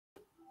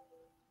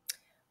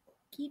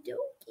Okie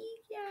dokie,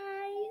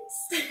 guys.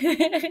 All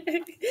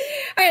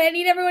right, I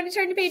need everyone to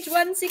turn to page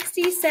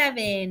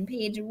 167.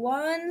 Page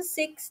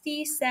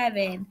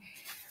 167.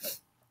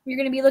 You're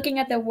going to be looking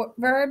at the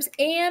verbs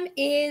am,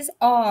 is,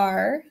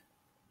 are.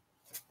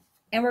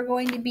 And we're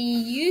going to be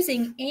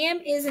using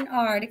am, is, and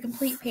are to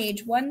complete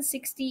page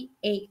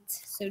 168.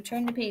 So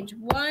turn to page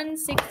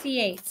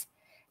 168.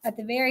 At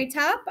the very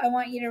top, I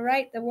want you to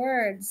write the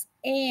words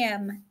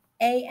am,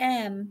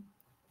 am,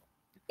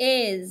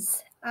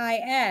 is,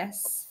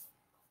 is,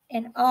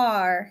 and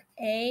are,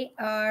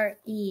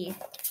 A-R-E.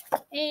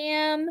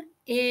 Am,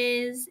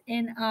 is,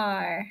 and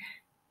are.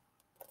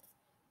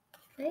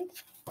 Okay.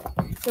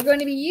 We're going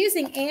to be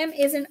using am,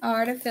 is, and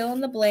are to fill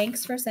in the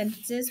blanks for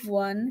sentences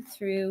 1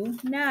 through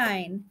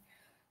 9.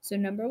 So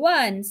number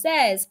 1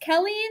 says,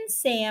 Kelly and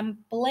Sam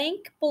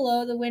blank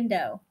below the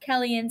window.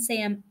 Kelly and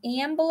Sam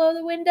am below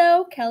the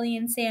window. Kelly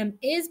and Sam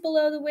is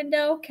below the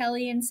window.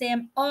 Kelly and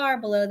Sam are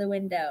below the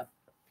window.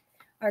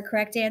 Our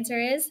correct answer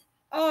is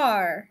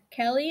are.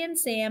 Kelly and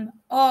Sam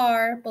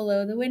are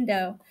below the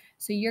window.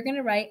 So you're going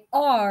to write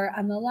are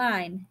on the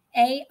line.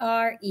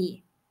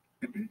 A-R-E.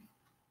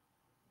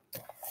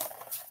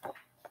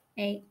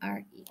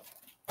 A-R-E.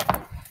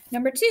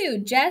 Number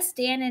 2, Jess,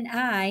 Dan, and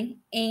I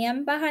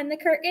am behind the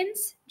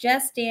curtains.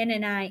 Jess, Dan,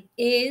 and I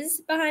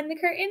is behind the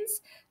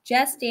curtains.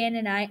 Jess, Dan,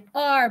 and I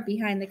are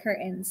behind the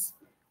curtains.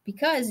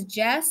 Because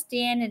Jess,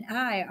 Dan, and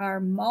I are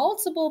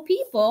multiple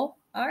people,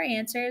 our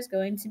answer is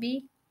going to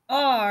be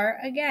are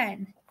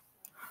again.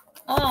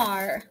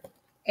 Are.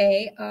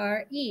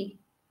 A-R-E.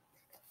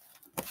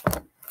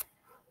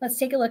 Let's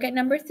take a look at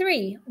number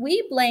 3.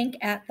 We blank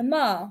at the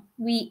mall.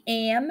 We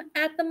am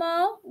at the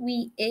mall.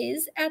 We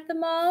is at the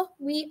mall.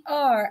 We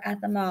are at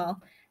the mall.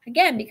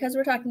 Again, because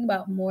we're talking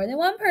about more than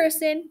one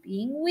person,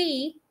 being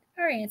we,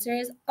 our answer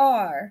is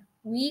are.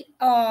 We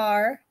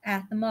are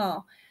at the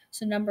mall.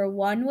 So number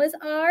 1 was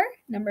are,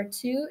 number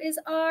 2 is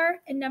are,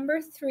 and number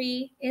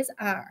 3 is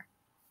are.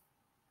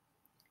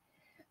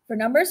 For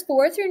numbers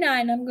 4 through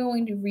 9, I'm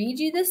going to read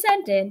you the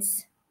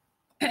sentence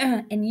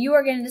and you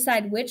are going to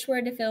decide which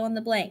word to fill in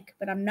the blank,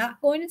 but I'm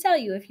not going to tell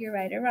you if you're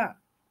right or wrong.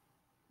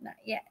 Not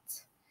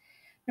yet.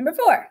 Number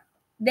 4,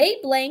 they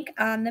blank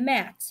on the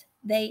mat.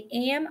 They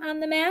am on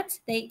the mat.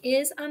 They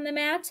is on the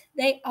mat.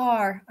 They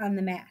are on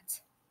the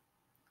mat.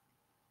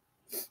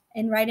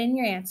 And write in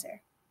your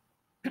answer.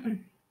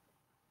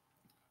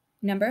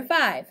 Number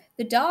 5,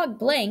 the dog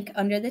blank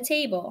under the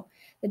table.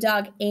 The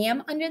dog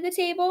am under the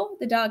table.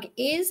 The dog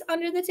is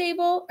under the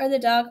table. Or the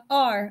dog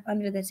are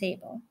under the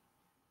table.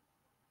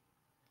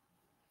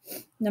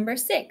 Number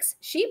 6,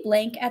 she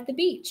blank at the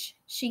beach.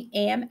 She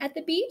am at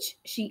the beach.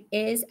 She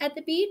is at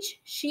the beach.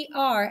 She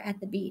are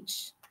at the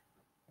beach.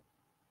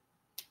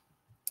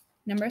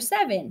 Number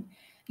 7,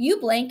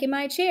 you blank in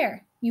my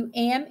chair. You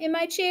am in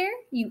my chair.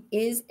 You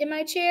is in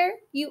my chair.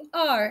 You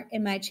are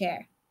in my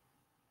chair.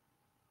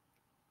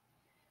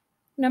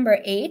 Number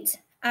 8,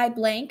 I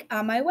blank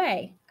on my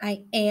way.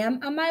 I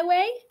am on my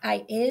way.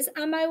 I is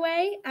on my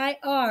way. I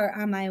are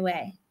on my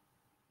way.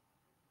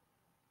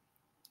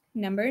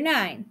 Number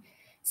 9,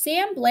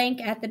 Sam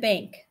blank at the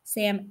bank.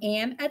 Sam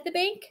am at the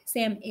bank.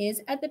 Sam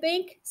is at the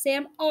bank.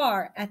 Sam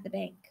are at the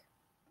bank.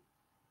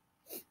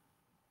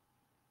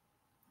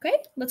 Okay,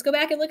 let's go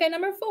back and look at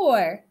number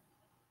 4.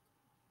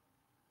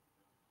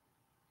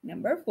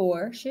 Number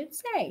 4 should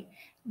say,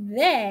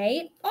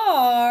 they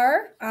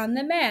are on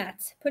the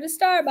mat. Put a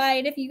star by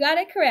it if you got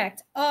it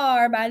correct.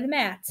 Are by the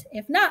mat.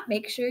 If not,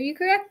 make sure you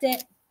correct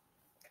it.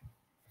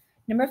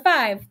 Number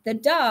 5, the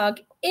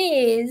dog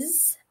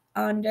is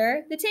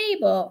under the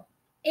table.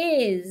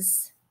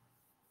 Is.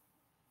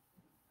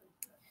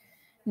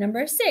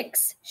 Number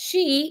 6,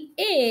 she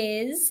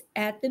is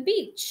at the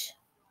beach.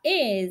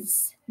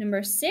 Is.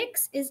 Number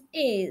 6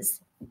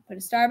 is. Put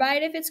a star by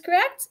it if it's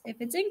correct.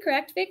 If it's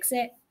incorrect, fix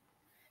it.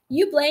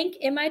 You blank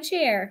in my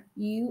chair.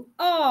 You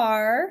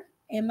are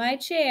in my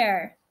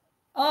chair.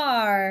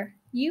 Are.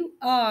 You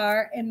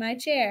are in my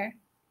chair.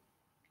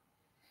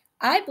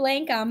 I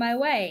blank on my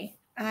way.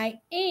 I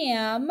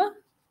am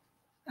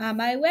on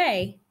my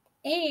way.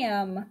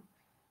 Am.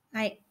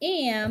 I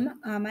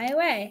am on my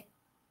way.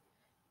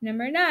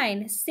 Number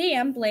 9,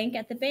 Sam blank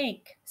at the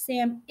bank.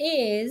 Sam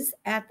is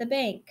at the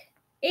bank.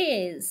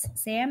 Is.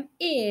 Sam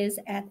is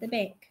at the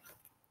bank.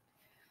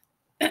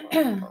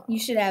 You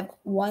should have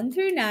 1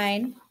 through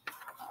 9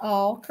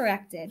 all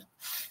corrected.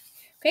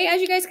 Okay,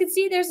 as you guys can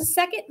see, there's a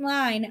second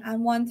line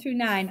on 1 through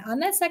 9. On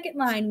that second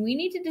line, we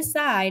need to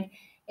decide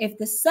if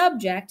the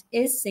subject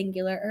is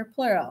singular or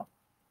plural.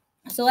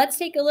 So let's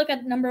take a look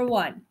at number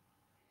 1.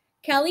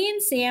 Kelly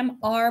and Sam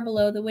are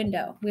below the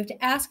window. We have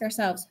to ask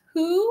ourselves,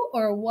 who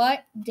or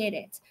what did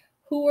it?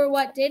 Who or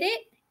what did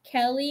it?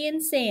 Kelly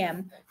and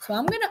Sam. So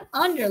I'm going to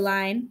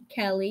underline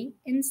Kelly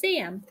and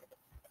Sam.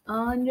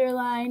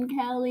 Underline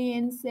Kelly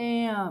and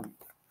Sam.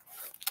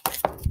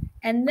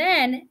 And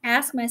then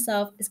ask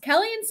myself, is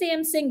Kelly and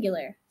Sam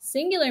singular?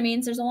 Singular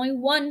means there's only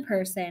one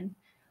person.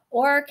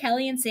 Or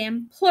Kelly and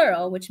Sam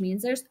plural, which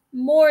means there's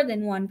more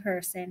than one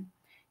person.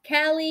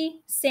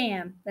 Callie,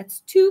 Sam.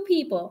 That's 2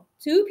 people.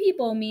 2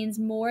 people means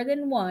more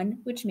than one,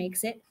 which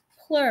makes it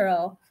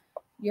plural.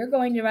 You're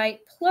going to write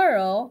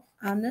plural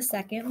on the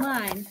second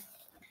line.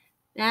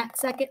 That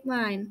second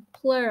line,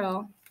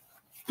 plural.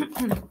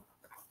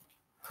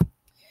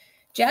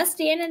 Jess,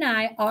 Dan, and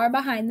I are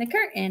behind the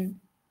curtain.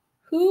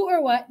 Who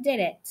or what did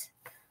it?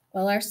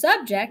 Well, our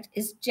subject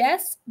is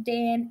Jess,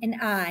 Dan, and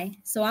I.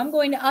 So I'm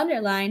going to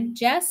underline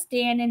Jess,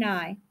 Dan, and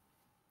I.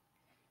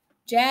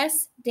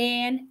 Jess,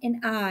 Dan,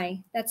 and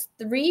I. That's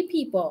 3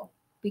 people.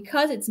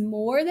 Because it's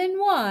more than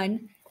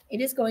one,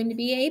 it is going to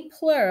be a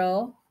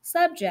plural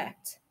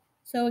subject.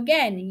 So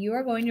again, you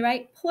are going to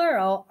write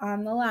plural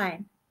on the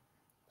line.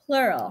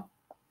 Plural.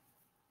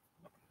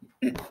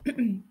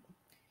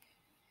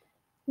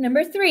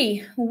 Number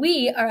 3,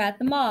 we are at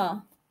the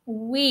mall.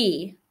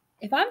 We.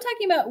 If I'm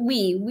talking about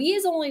we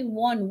is only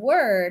one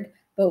word,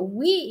 but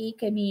we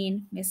could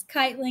mean Miss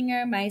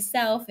Keitlinger,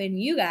 myself, and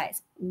you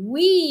guys.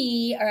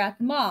 We are at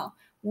the mall.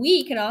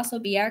 We could also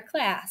be our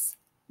class.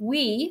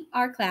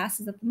 Our class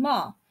is at the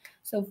mall.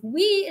 So if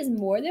we is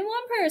more than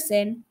one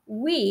person,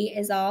 we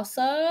is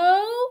also,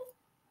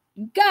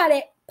 got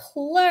it,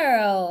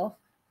 plural.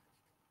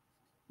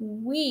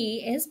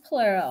 We is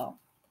plural.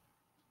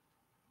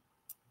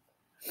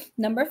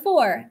 Number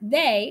 4,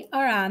 they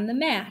are on the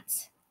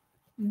mat.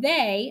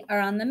 They are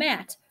on the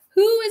mat.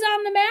 Who is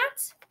on the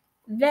mat?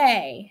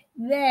 They.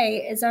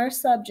 They is our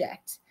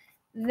subject.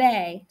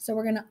 They. So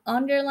we're going to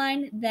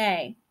underline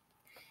they.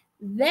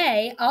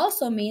 They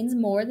also means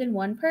more than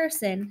one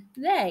person.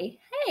 They.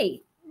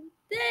 Hey,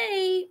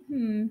 they.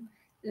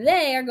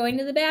 They are going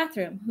to the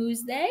bathroom.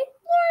 Who's they?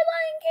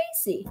 Lorelai and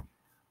Casey.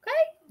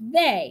 Okay?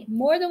 They.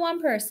 More than one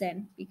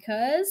person.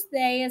 Because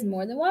they is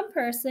more than one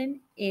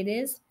person, it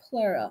is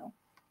plural.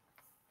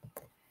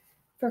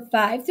 For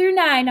 5 through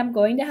 9, I'm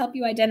going to help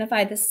you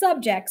identify the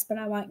subjects, but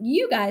I want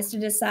you guys to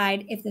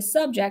decide if the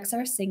subjects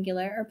are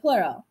singular or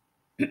plural.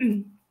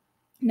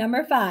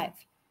 Number 5,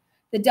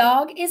 the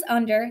dog is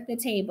under the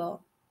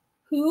table.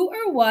 Who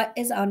or what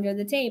is under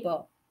the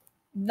table?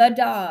 The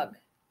dog.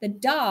 The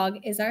dog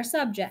is our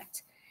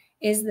subject.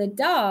 Is the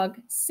dog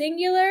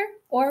singular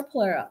or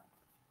plural?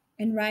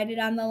 And write it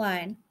on the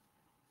line.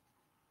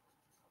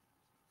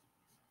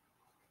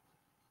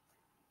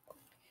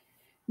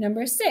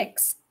 Number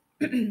 6,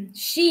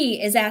 she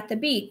is at the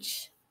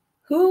beach.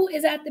 Who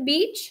is at the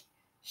beach?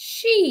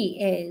 She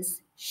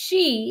is.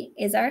 She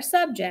is our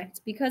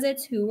subject because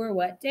it's who or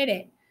what did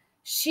it.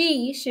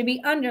 She should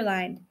be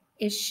underlined.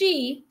 Is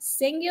she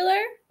singular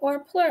or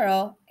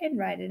plural? And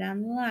write it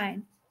on the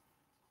line.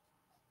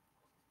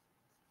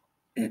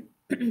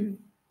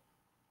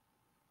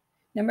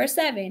 Number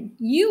 7,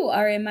 you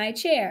are in my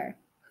chair.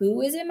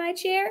 Who is in my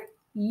chair?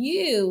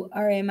 You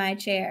are in my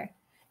chair.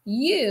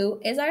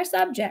 You is our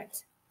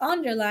subject.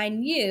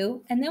 Underline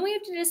you, and then we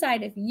have to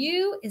decide if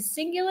you is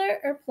singular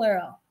or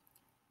plural.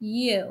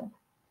 You.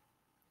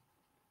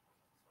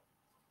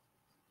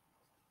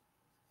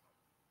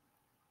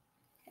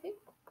 Okay.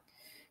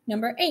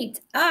 Number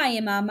 8, I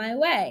am on my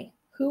way.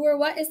 Who or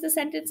what is the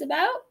sentence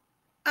about?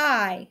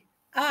 I.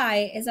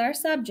 I is our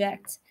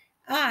subject.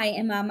 I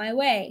am on my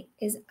way.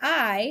 Is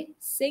I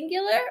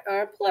singular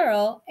or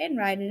plural? And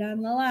write it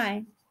on the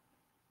line.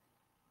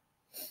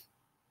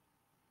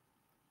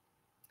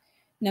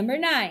 Number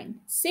 9,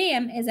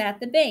 Sam is at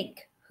the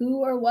bank. Who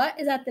or what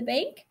is at the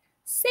bank?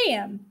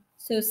 Sam.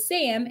 So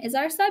Sam is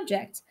our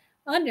subject.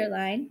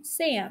 Underline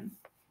Sam.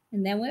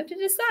 And then we have to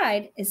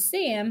decide, is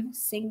Sam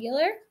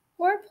singular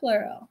or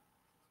plural?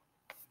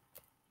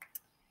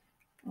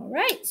 All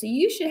right, so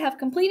you should have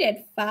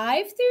completed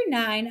 5 through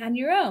 9 on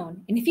your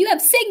own. And if you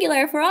have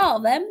singular for all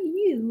of them,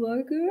 you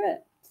are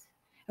correct.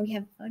 Are we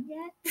having fun yet?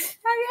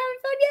 Are you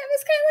having fun yet,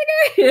 Miss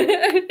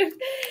Keitlinger?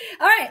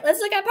 All right,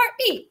 let's look at part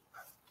B.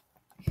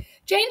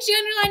 Change the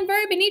underlined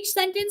verb in each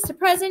sentence to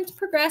present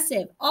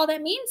progressive. All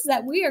that means is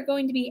that we are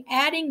going to be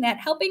adding that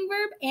helping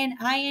verb and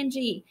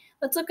ing.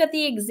 Let's look at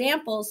the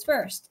examples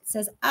first. It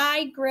says,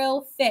 I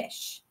grill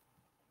fish.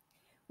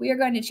 We are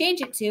going to change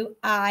it to,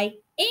 I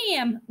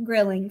am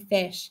grilling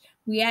fish.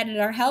 We added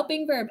our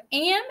helping verb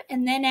am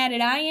and then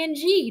added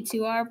ing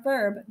to our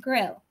verb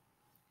grill.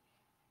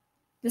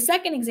 The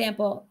second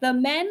example, the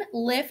men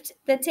lift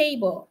the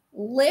table.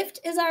 Lift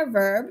is our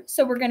verb,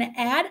 so we're going to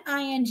add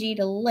ing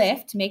to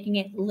lift, making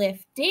it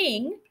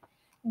lifting.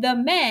 The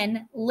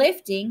men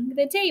lifting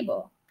the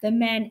table. The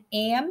men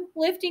am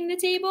lifting the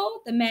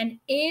table, the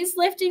men is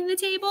lifting the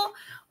table,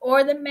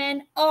 or the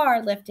men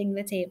are lifting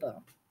the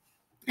table.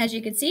 As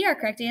you can see, our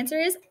correct answer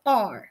is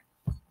are.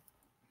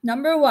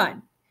 Number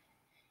 1.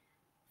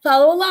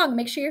 Follow along,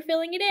 make sure you're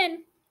filling it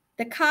in.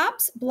 The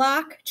cops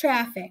block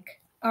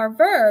traffic. Our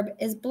verb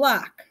is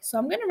block, so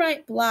I'm going to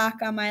write block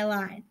on my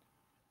line.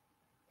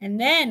 And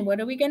then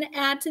what are we going to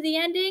add to the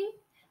ending?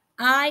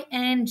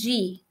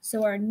 ing.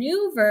 So our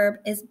new verb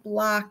is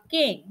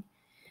blocking.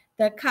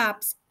 The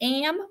cops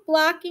am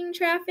blocking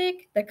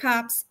traffic, the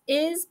cops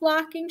is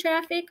blocking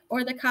traffic,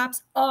 or the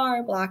cops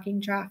are blocking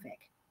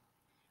traffic.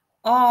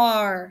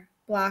 Are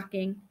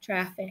blocking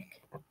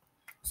traffic.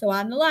 So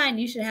on the line,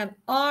 you should have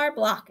are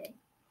blocking.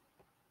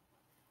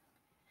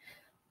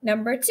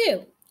 Number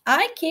 2,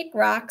 I kick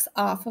rocks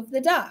off of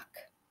the dock.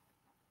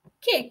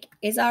 Kick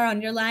is our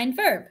underlined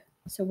verb.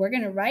 So we're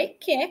going to write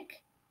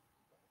kick,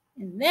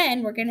 and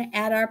then we're going to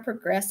add our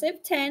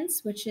progressive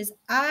tense, which is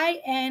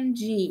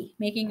ing,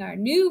 making our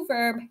new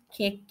verb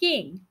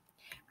kicking.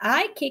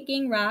 I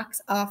kicking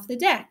rocks off the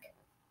dock.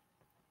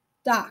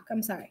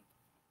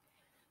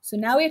 So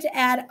now we have to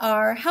add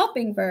our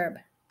helping verb.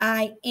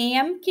 I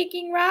am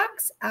kicking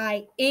rocks.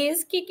 I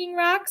is kicking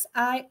rocks.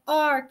 I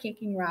are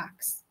kicking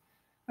rocks.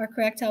 Our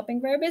correct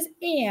helping verb is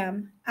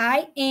am.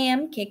 I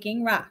am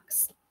kicking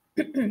rocks.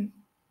 On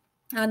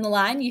the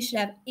line, you should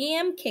have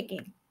am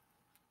kicking.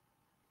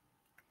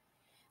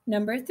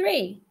 Number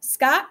 3,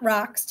 Scott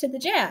rocks to the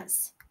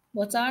jazz.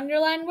 What's our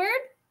underlined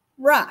word?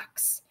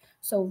 Rocks.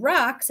 So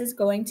rocks is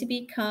going to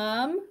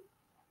become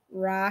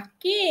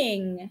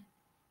rocking.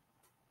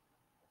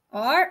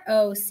 R-O-C-K-I-N-G,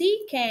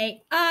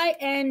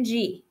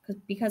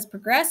 because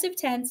progressive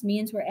tense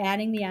means we're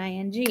adding the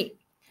ing.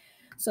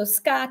 So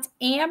Scott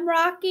am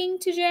rocking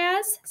to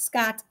jazz,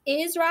 Scott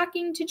is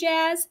rocking to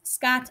jazz,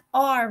 Scott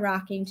are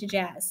rocking to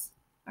jazz.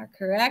 Our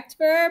correct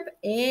verb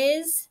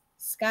is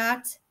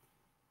Scott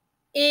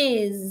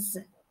is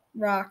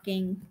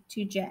rocking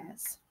to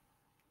jazz.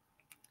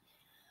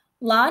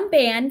 Lawn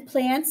band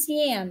plants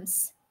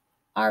yams.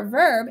 Our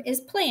verb is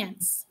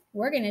plants.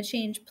 We're going to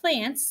change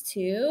plants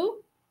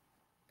to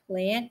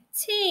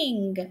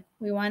planting.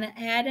 We want to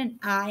add an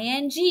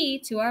ing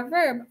to our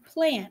verb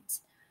plant.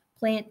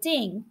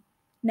 Planting.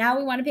 Now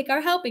we want to pick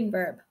our helping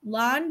verb.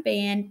 Lawn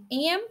band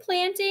am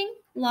planting.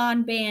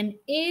 Lawn band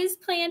is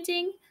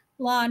planting.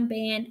 Lawn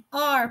band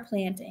are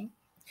planting.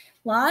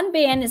 Lawn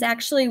band is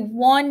actually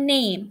one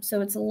name. So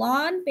it's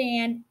lawn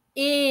band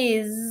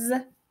is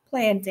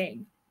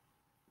planting.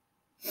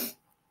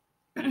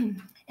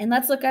 And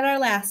let's look at our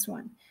last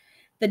one.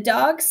 The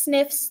dog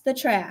sniffs the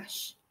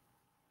trash.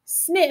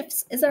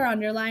 Sniffs is our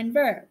underlined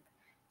verb.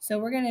 So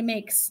we're going to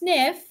make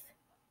sniff,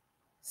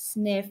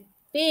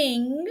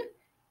 sniffing,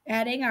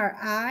 adding our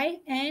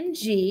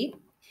ing,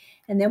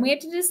 and then we have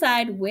to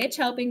decide which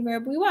helping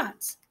verb we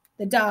want.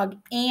 The dog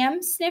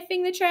am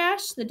sniffing the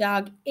trash, the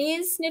dog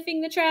is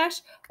sniffing the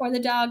trash, or the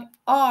dog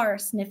are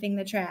sniffing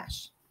the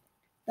trash.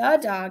 The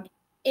dog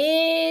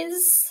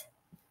is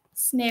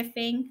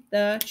sniffing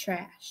the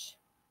trash.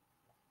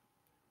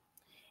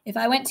 If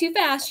I went too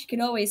fast, you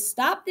can always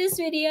stop this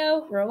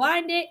video,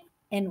 rewind it,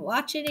 and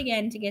watch it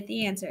again to get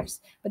the answers.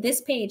 But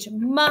this page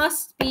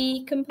must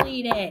be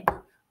completed.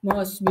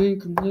 Must be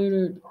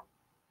completed.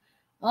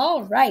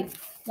 All right,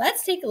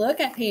 let's take a look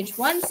at page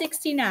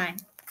 169.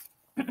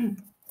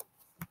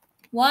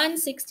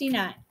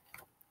 169.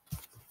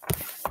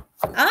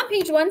 On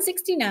page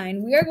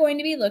 169, we are going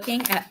to be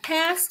looking at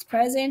past,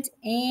 present,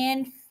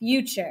 and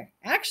future.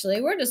 Actually,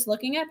 we're just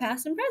looking at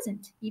past and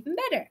present. Even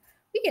better.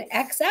 We can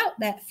X out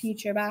that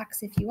future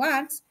box if you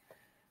want.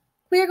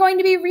 We are going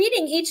to be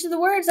reading each of the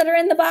words that are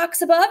in the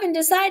box above and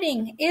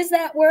deciding, is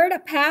that word a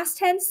past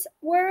tense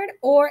word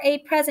or a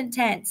present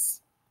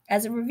tense?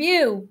 As a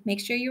review, make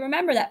sure you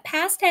remember that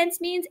past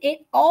tense means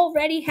it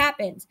already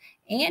happened.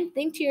 And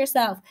think to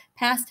yourself,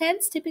 past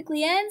tense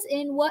typically ends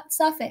in what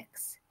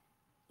suffix?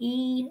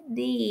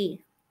 ed.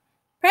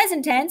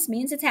 Present tense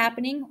means it's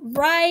happening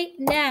right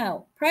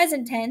now.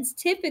 Present tense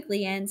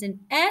typically ends in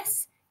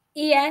s,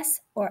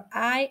 es, or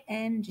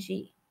ing.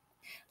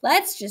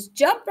 Let's just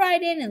jump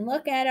right in and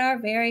look at our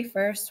very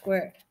first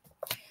word.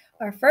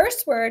 Our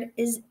first word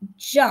is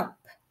jump.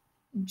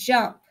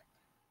 Jump.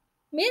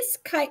 Miss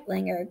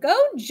Keitlinger, go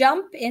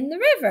jump in the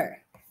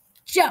river.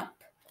 Jump.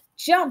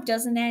 Jump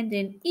doesn't end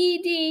in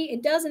ed,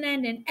 it doesn't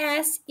end in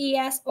s,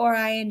 es, or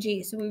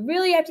ing. So we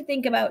really have to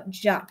think about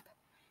jump.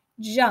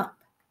 Jump,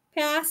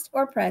 past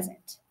or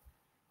present.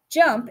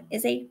 Jump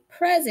is a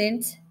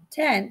present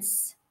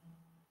tense.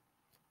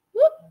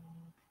 Whoop.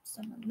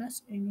 Someone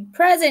messaging me.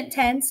 Present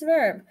tense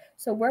verb.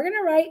 So we're going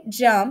to write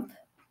jump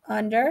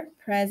under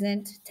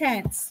present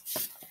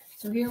tense.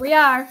 So here we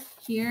are.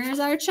 Here's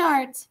our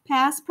chart,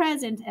 past,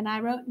 present, and I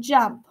wrote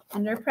jump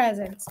under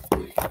present.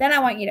 Then I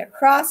want you to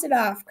cross it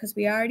off because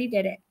we already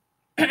did it.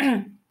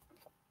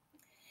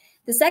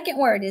 The second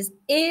word is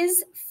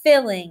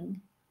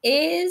filling.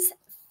 Is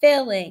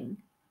filling.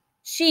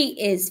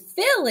 She is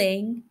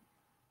filling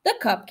the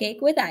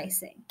cupcake with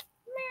icing.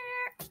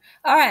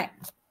 All right.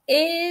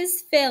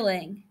 Is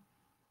filling.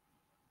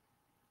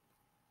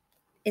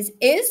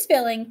 Is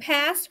filling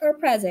past or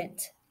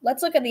present?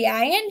 Let's look at the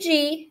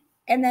ing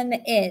and then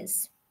the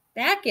is.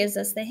 That gives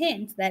us the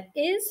hint that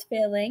is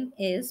filling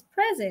is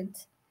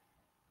present.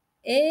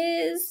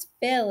 Is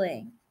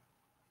filling.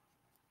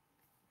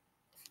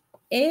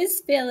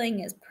 Is filling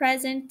is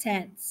present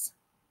tense.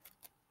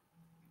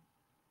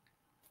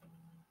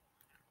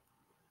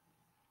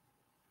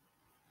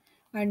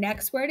 Our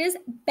next word is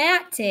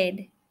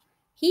batted.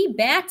 He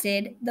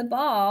batted the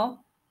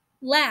ball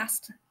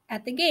last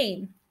at the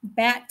game.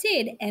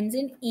 Batted ends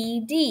in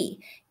ed.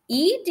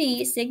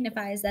 Ed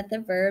signifies that the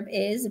verb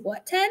is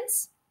what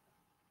tense?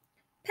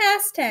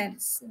 Past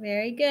tense.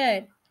 Very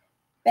good.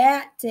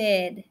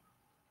 Batted.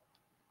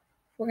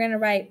 We're going to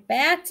write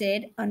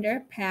batted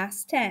under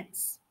past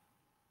tense.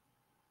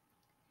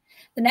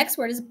 The next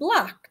word is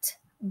blocked.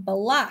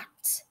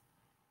 Blocked.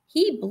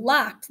 He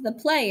blocked the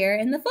player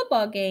in the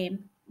football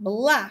game.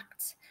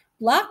 Blocked.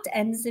 Blocked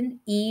ends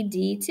in ed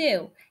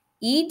too.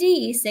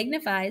 Ed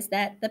signifies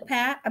that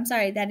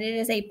that it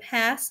is a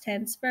past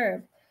tense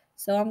verb.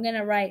 So I'm going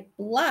to write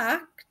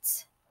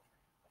blocked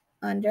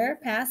under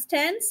past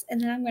tense, and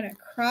then I'm going to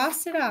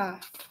cross it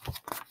off.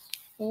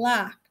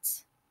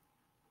 Blocked.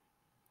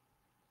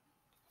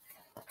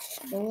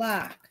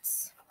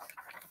 Blocked.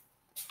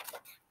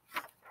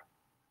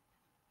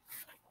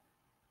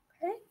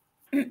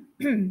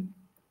 Okay.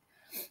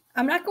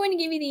 I'm not going to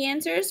give you the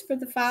answers for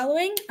the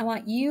following. I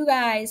want you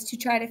guys to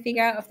try to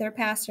figure out if they're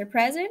past or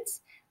present.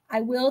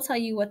 I will tell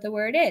you what the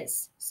word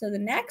is. So the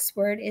next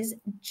word is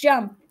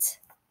jumped.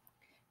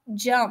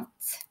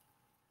 Jumped.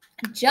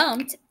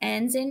 Jumped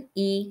ends in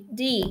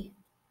ed.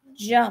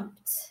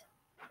 Jumped.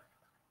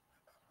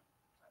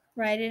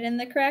 Write it in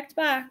the correct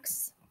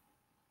box.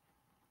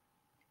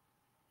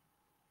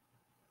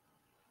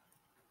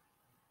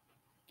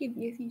 Give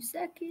you a few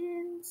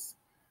seconds.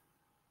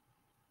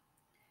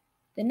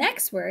 The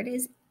next word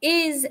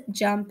is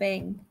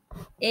jumping.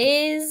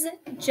 Is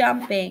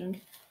jumping.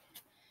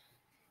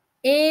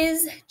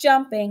 Is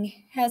jumping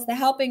has the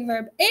helping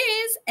verb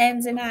is,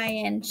 ends in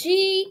ing.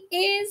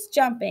 Is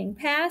jumping,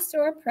 past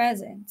or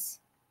present.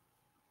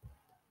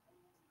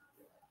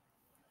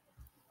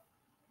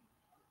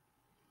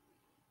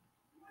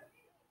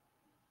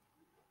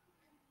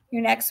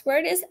 Your next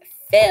word is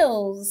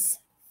fills.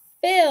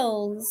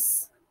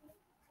 Fills.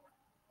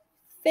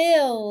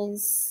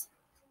 Fills.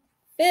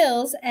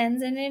 Fills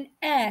ends in an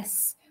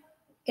S.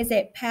 Is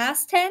it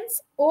past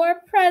tense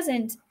or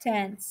present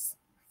tense?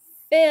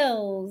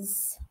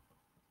 Fills.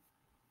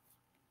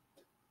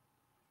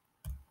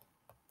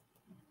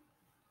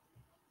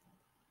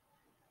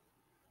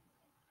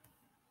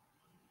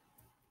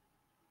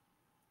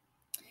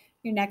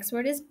 Your next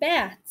word is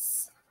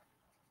bats.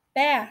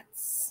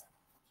 Bats.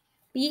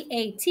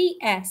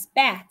 B-A-T-S,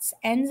 bats,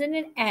 ends in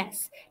an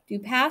S. Do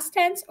past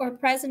tense or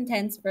present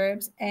tense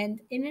verbs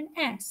end in an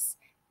S?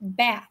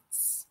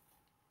 Bats.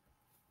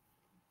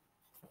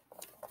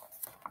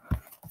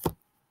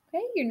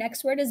 Okay, your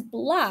next word is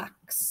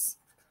blocks.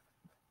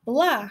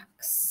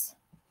 Blocks.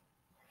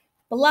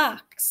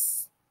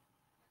 Blocks.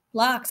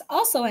 Blocks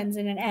also ends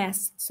in an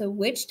S. So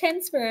which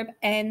tense verb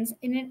ends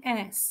in an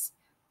S?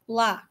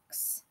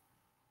 Blocks.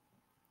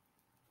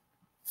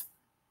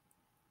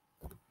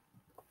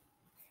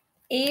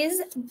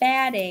 Is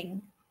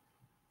batting.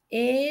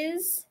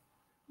 Is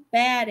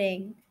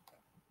batting.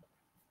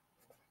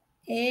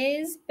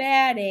 Is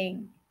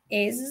batting.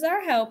 Is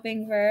our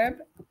helping verb.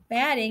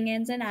 Batting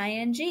ends in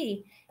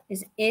ing.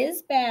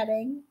 Is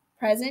batting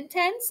present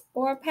tense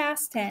or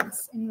past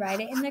tense? And write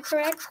it in the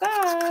correct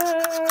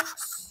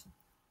box.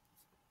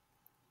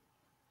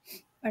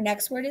 Our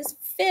next word is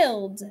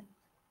filled.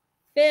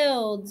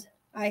 Filled.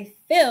 I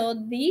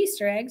filled the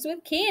Easter eggs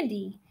with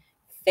candy.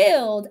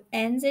 Filled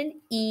ends in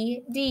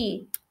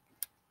ed.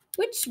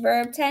 Which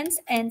verb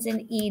tense ends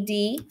in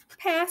ed?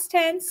 Past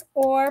tense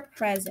or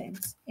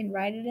present? And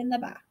write it in the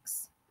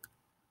box.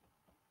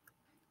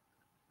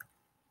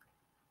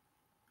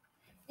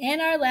 And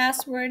our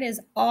last word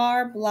is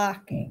are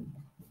blocking.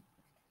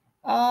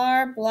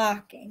 Are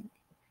blocking.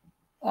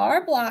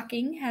 Are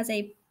blocking has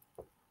a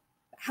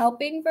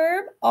helping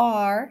verb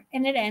are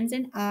and it ends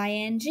in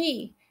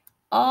ing.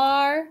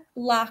 Are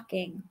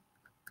blocking.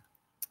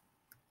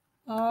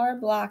 Are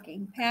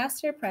blocking.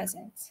 Past or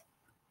present.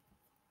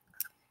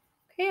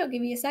 Okay, I'll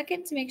give you a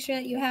second to make sure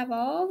that you have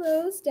all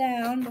those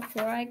down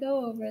before I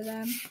go over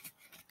them.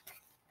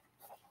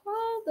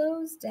 All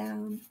those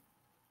down.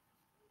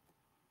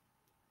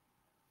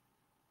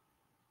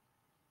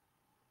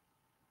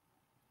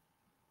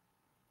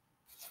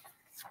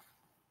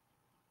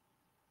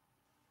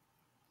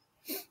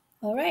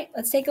 All right,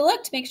 let's take a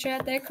look to make sure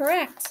that they're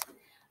correct.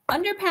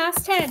 Under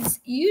past tense,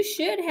 you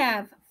should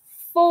have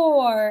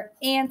 4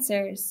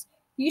 answers.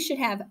 You should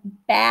have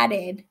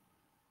batted,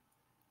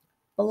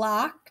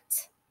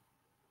 blocked,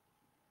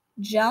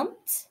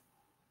 jumped,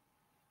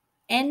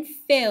 and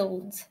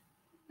filled.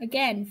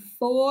 Again,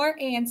 4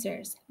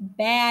 answers.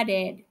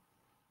 Batted,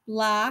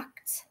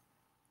 blocked,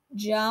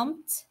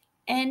 jumped,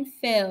 and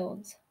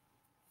filled.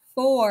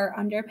 4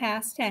 under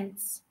past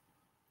tense.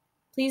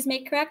 Please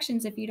make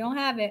corrections if you don't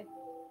have it.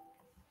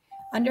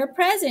 Under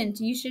present,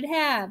 you should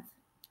have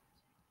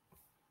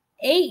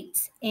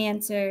 8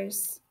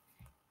 answers.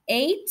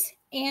 8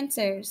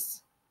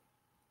 answers.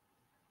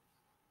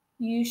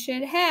 You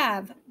should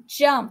have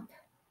jump,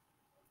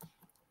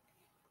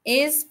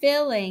 is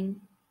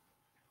filling,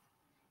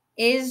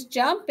 is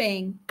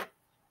jumping,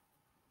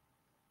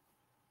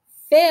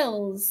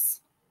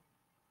 fills,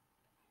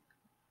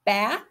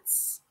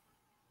 bats,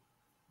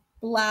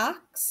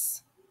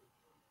 blocks,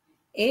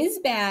 is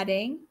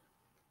batting,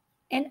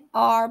 and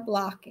are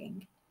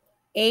blocking.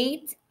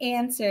 8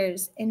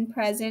 answers in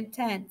present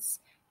tense.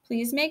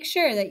 Please make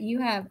sure that you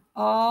have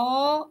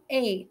all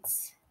 8.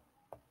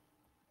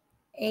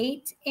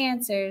 8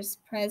 answers,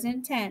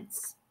 present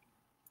tense.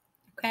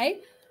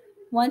 Okay?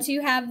 Once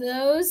you have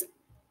those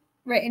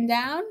written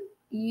down,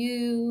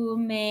 you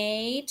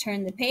may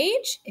turn the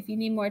page. If you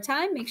need more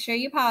time, make sure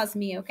you pause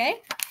me,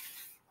 okay?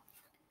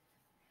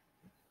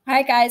 All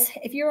right, guys,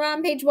 if you're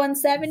on page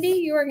 170,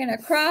 you are going to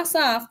cross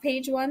off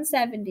page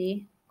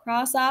 170.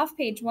 Cross off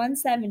page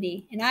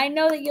 170. And I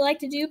know that you like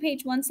to do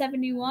page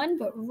 171,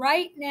 but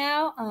right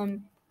now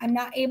I'm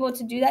not able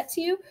to do that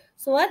to you.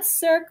 So let's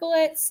circle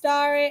it,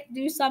 star it,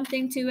 do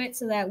something to it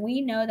so that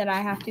we know that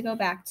I have to go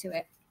back to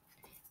it.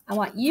 I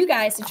want you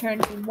guys to turn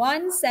to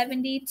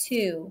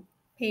 172,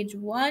 page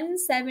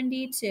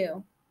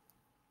 172.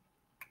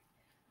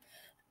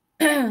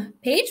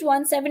 Page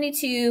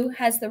 172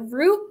 has the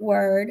root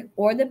word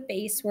or the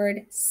base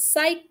word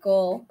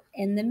cycle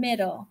in the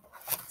middle.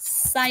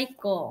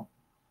 Cycle.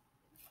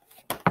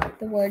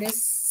 The word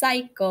is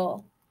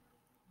cycle.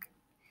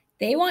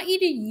 They want you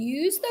to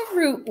use the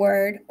root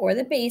word or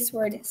the base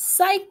word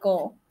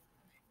cycle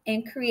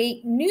and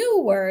create new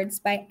words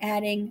by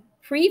adding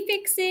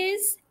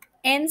prefixes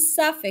and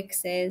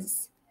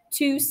suffixes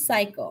to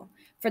cycle.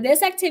 For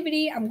this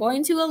activity, I'm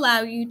going to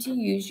allow you to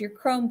use your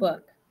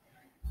Chromebook.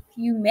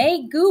 You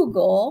may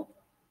Google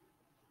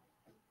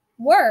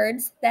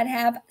words that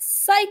have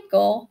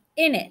cycle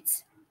in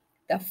it.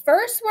 The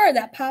first word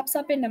that pops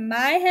up into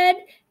my head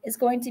is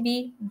going to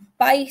be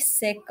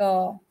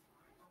bicycle.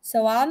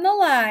 So on the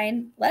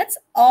line, let's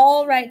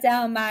all write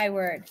down my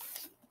word.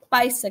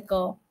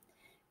 Bicycle.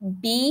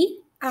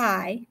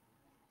 B-I-C-Y-C-L-E.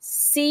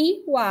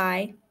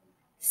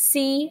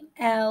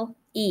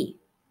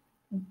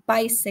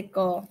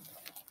 Bicycle.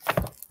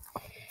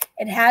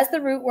 It has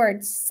the root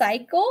word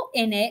cycle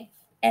in it,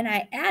 and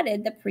I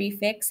added the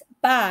prefix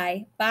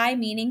by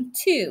meaning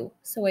two.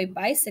 So a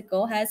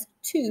bicycle has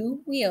two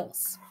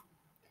wheels.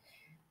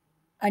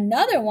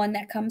 Another one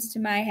that comes to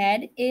my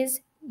head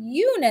is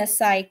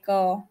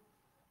unicycle.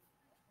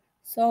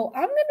 So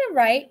I'm going to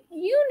write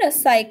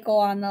unicycle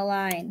on the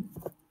line.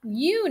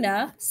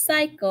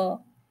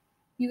 Unicycle.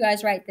 You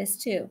guys write this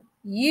too.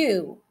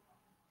 U-N-I-C-Y-C-L-E.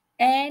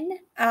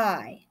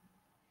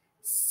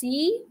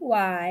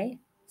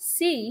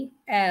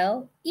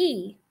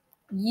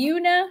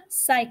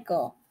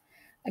 Unicycle.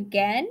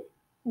 Again,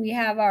 we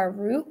have our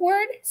root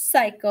word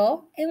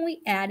cycle and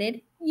we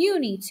added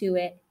uni to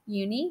it.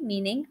 Uni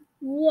meaning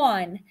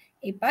one.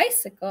 A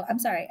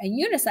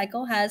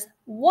unicycle has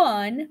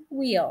one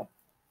wheel.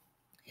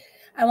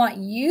 I want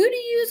you to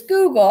use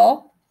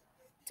Google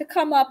to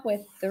come up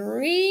with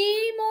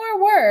 3 more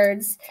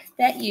words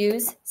that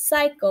use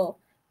cycle.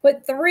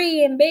 Put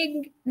 3 in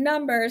big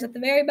numbers at the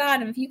very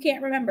bottom if you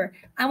can't remember.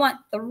 I want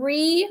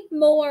 3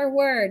 more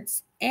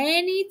words.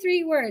 Any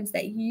 3 words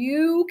that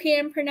you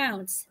can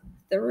pronounce.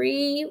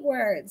 3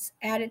 words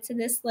added to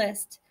this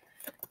list.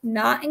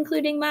 Not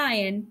including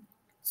mine.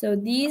 So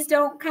these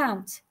don't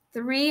count.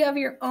 3 of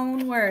your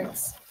own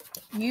words.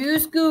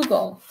 Use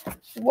Google.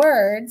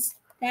 Words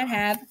that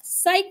have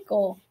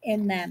cycle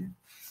in them.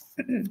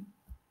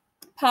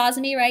 Pause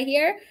me right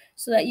here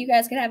so that you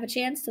guys can have a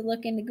chance to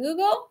look into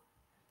Google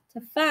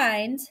to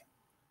find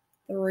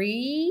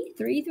 3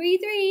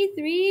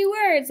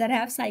 words that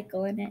have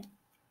cycle in it.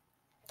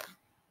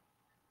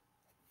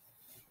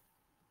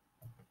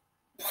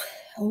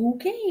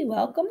 Okay,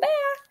 welcome back.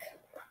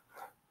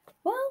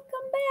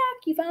 Welcome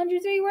back. You found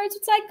your 3 words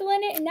with cycle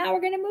in it, and now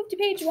we're going to move to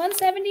page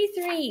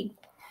 173.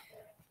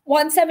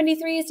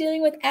 173 is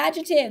dealing with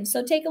adjectives.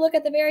 So take a look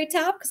at the very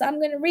top because I'm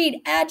going to read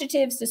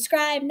adjectives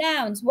describe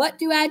nouns. What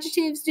do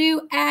adjectives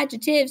do?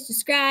 Adjectives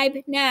describe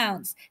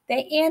nouns.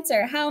 They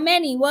answer how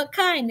many, what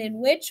kind, and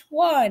which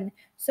one.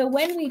 So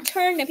when we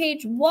turn to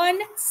page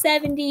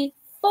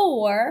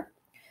 174,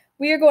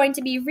 we are going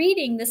to be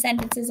reading the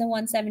sentences in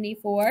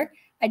 174,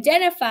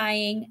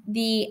 identifying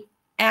the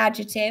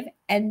adjective,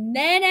 and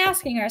then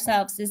asking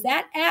ourselves, does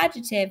that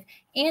adjective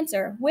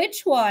answer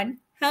which one,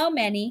 how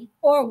many,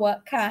 or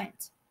what kind?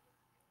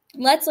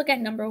 Let's look at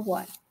number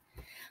 1.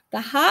 The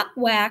hot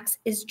wax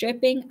is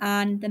dripping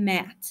on the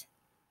mat.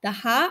 The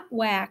hot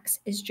wax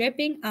is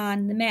dripping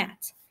on the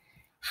mat.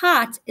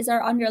 Hot is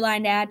our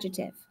underlined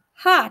adjective.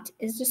 Hot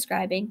is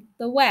describing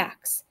the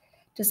wax.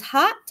 Does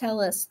hot tell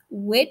us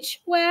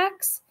which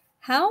wax,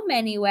 how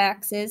many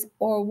waxes,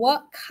 or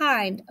what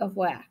kind of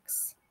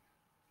wax?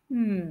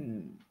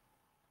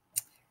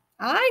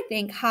 I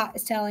think hot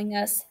is telling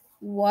us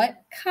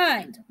what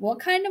kind. What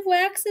kind of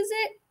wax is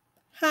it?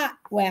 Hot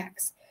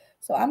wax.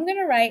 So I'm going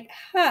to write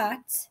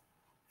hot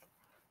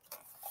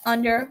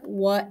under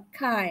what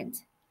kind?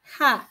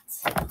 Hot.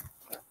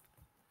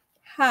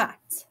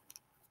 Hot.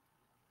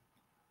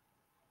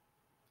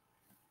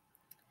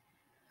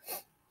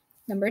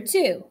 Number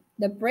 2,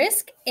 the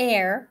brisk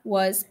air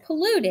was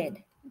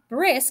polluted.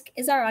 Brisk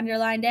is our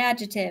underlined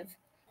adjective.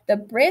 The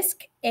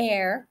brisk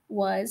air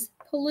was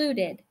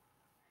polluted.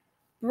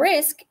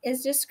 Brisk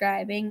is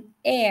describing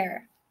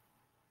air.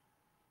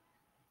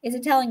 Is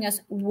it telling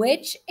us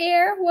which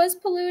air was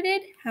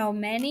polluted, how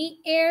many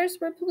airs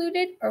were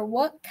polluted, or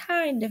what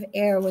kind of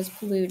air was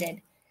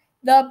polluted?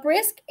 The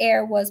brisk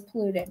air was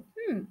polluted.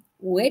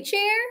 Which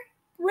air?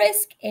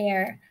 Brisk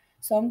air.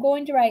 So I'm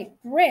going to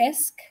write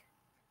brisk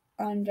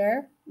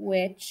under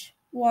which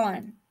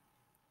one?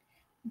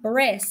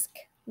 Brisk.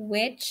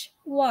 Which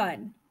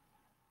one?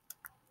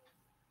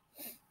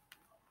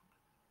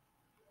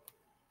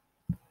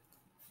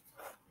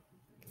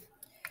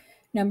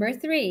 Number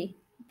 3,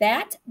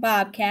 that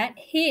bobcat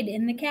hid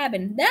in the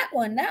cabin. That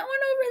one over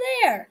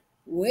there.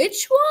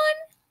 Which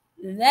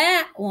one?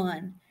 That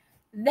one.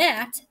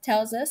 That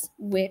tells us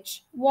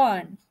which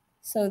one.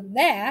 So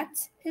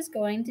that is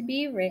going to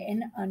be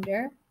written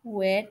under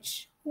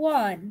which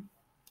one.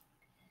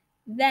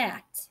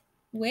 That.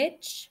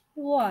 Which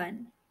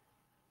one?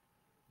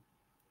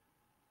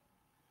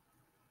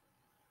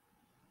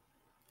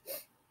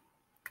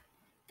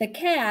 The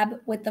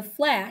cab with the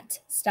flat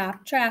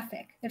stopped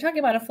traffic. They're talking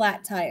about a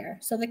flat tire.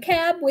 So the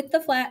cab with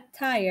the flat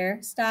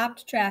tire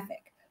stopped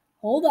traffic.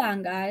 Hold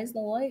on, guys.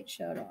 The light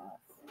shut off.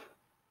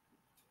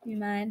 Do you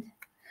mind?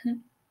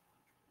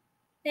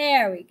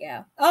 There we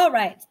go. All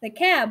right. The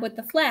cab with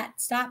the flat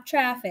stopped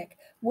traffic.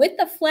 With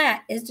the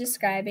flat is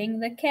describing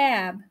the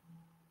cab.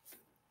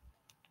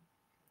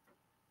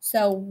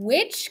 So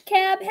which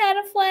cab had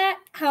a flat?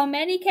 How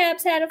many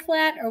cabs had a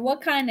flat? Or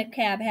what kind of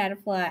cab had a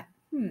flat?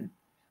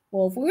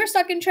 Well, if we were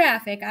stuck in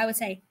traffic, I would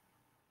say,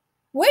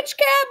 which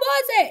cab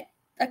was it?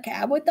 The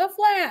cab with the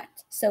flat.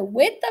 So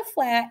with the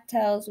flat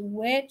tells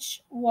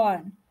which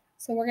one.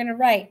 So we're going to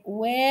write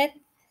with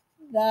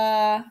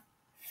the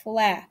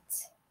flat.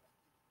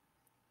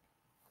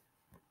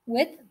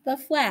 With the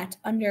flat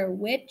under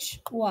which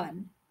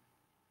one?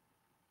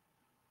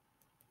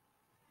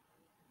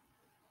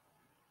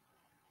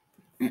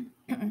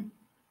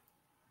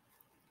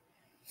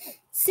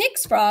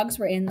 Six frogs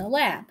were in the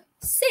lab.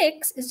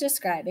 6 is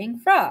describing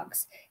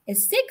frogs.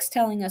 Is 6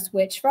 telling us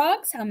which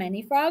frogs, how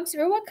many frogs,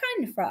 or what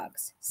kind of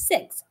frogs?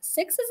 6.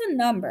 6 is a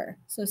number,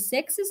 so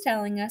 6 is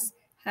telling us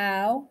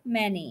how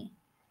many.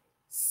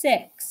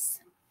 6.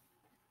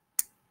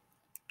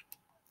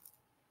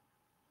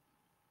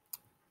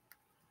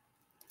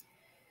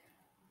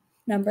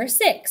 Number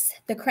 6.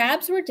 The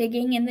crabs were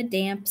digging in the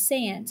damp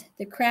sand.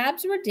 The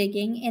crabs were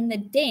digging in the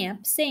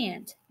damp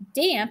sand.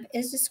 Damp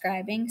is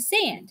describing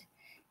sand.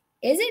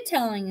 Is it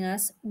telling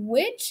us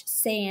which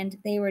sand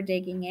they were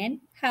digging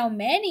in, how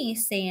many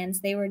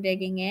sands they were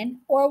digging in,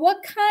 or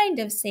what kind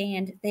of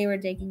sand they were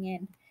digging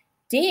in?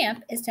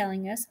 Damp is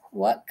telling us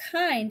what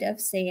kind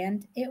of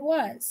sand it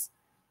was.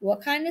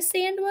 What kind of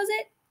sand was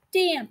it?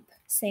 Damp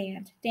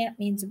sand. Damp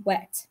means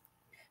wet.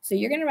 So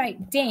you're going to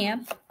write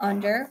damp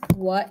under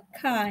what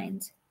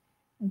kind?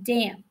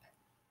 Damp.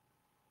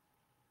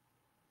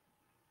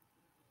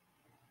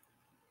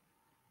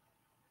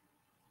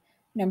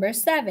 Number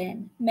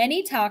 7,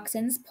 many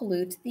toxins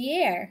pollute the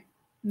air.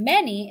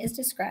 Many is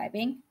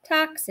describing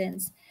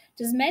toxins.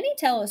 Does many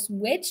tell us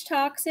which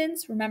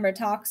toxins? Remember,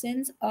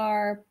 toxins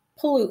are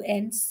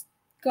pollutants,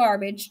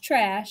 garbage,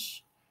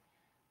 trash.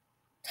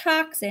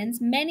 Toxins,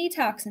 many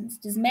toxins.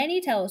 Does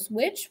many tell us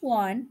which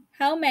one,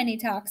 how many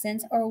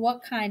toxins, or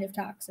what kind of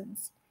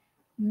toxins?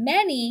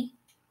 Many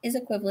is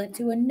equivalent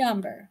to a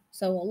number.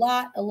 So a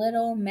lot, a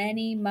little,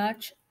 many,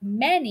 much.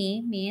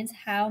 Many means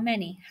how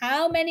many.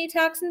 How many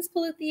toxins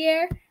pollute the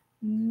air?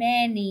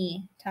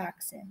 Many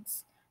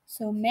toxins.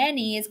 So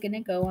many is going to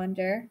go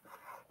under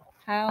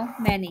how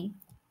many.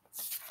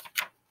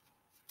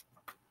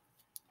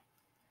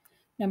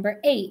 Number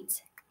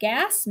 8,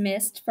 gas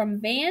mist from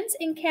vans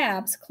and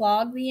cabs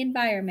clog the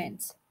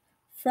environment.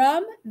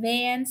 From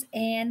vans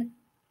and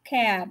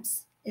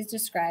cabs is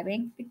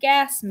describing the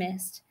gas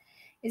mist.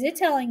 Is it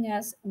telling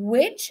us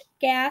which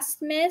gas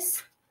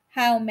mist,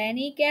 how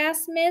many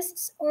gas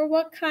mists, or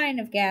what kind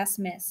of gas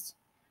mist?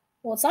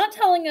 Well, it's not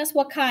telling us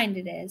what kind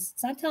it is.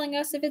 It's not telling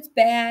us if it's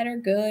bad or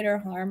good or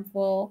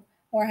harmful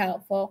or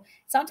helpful.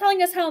 It's not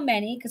telling us how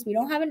many because we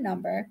don't have a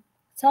number.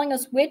 It's telling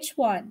us which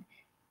one.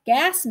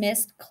 Gas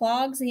mist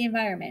clogs the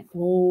environment.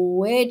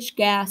 Which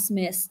gas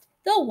mist?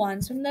 The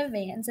ones from the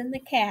vans and the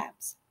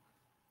cabs.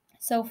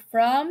 So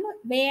from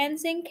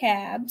vans and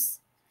cabs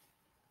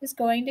is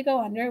going to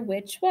go under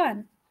which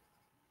one?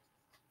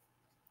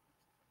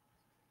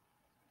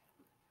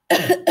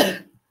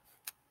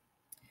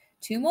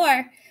 Two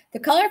more. The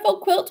colorful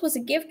quilt was a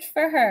gift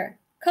for her.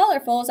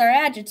 Colorful is our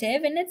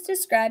adjective, and it's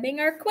describing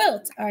our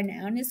quilt. Our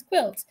noun is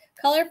quilt.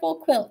 Colorful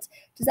quilt.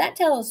 Does that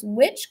tell us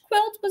which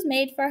quilt was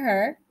made for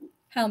her?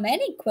 How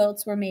many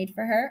quilts were made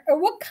for her? Or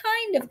what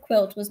kind of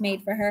quilt was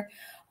made for her?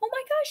 Oh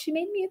my gosh, you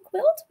made me a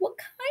quilt? What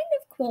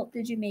kind of quilt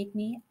did you make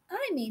me?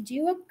 I made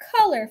you a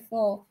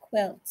colorful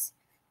quilt.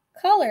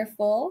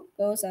 Colorful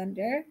goes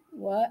under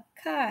what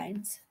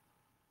kind?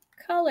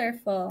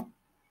 Colorful.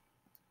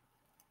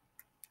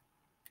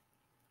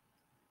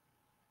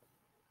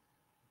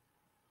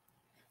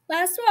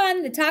 Last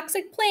one, the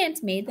toxic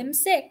plant made them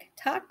sick.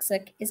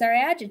 Toxic is our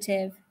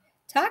adjective.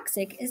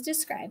 Toxic is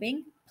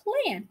describing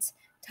plant.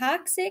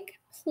 Toxic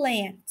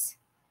plant.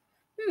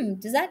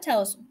 Does that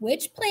tell us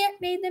which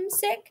plant made them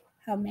sick?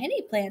 How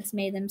many plants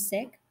made them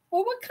sick?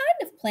 Or what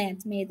kind of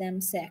plant made them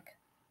sick?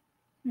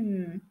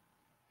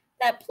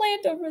 That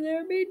plant over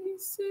there made me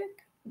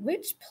sick.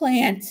 Which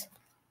plant?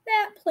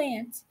 That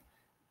plant.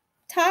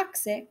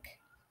 Toxic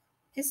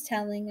is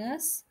telling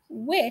us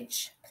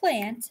which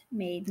plant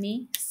made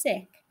me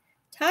sick.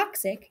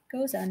 toxic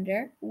goes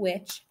under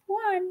which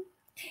one?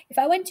 If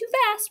I went too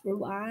fast,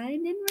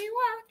 rewind and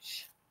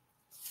rewatch.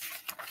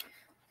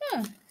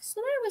 So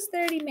that was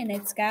 30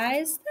 minutes,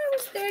 guys. That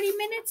was 30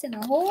 minutes and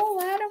a whole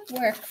lot of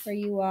work for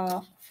you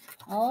all.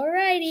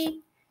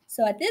 Alrighty.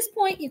 So at this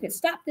point, you can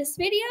stop this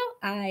video.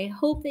 I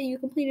hope that you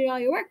completed all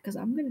your work because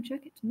I'm going to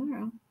check it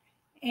tomorrow.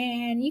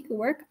 And you can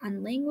work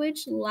on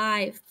Language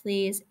Live,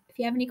 please. If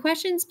you have any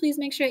questions, please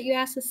make sure that you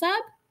ask the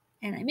sub.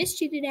 And I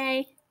missed you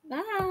today.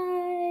 Bye.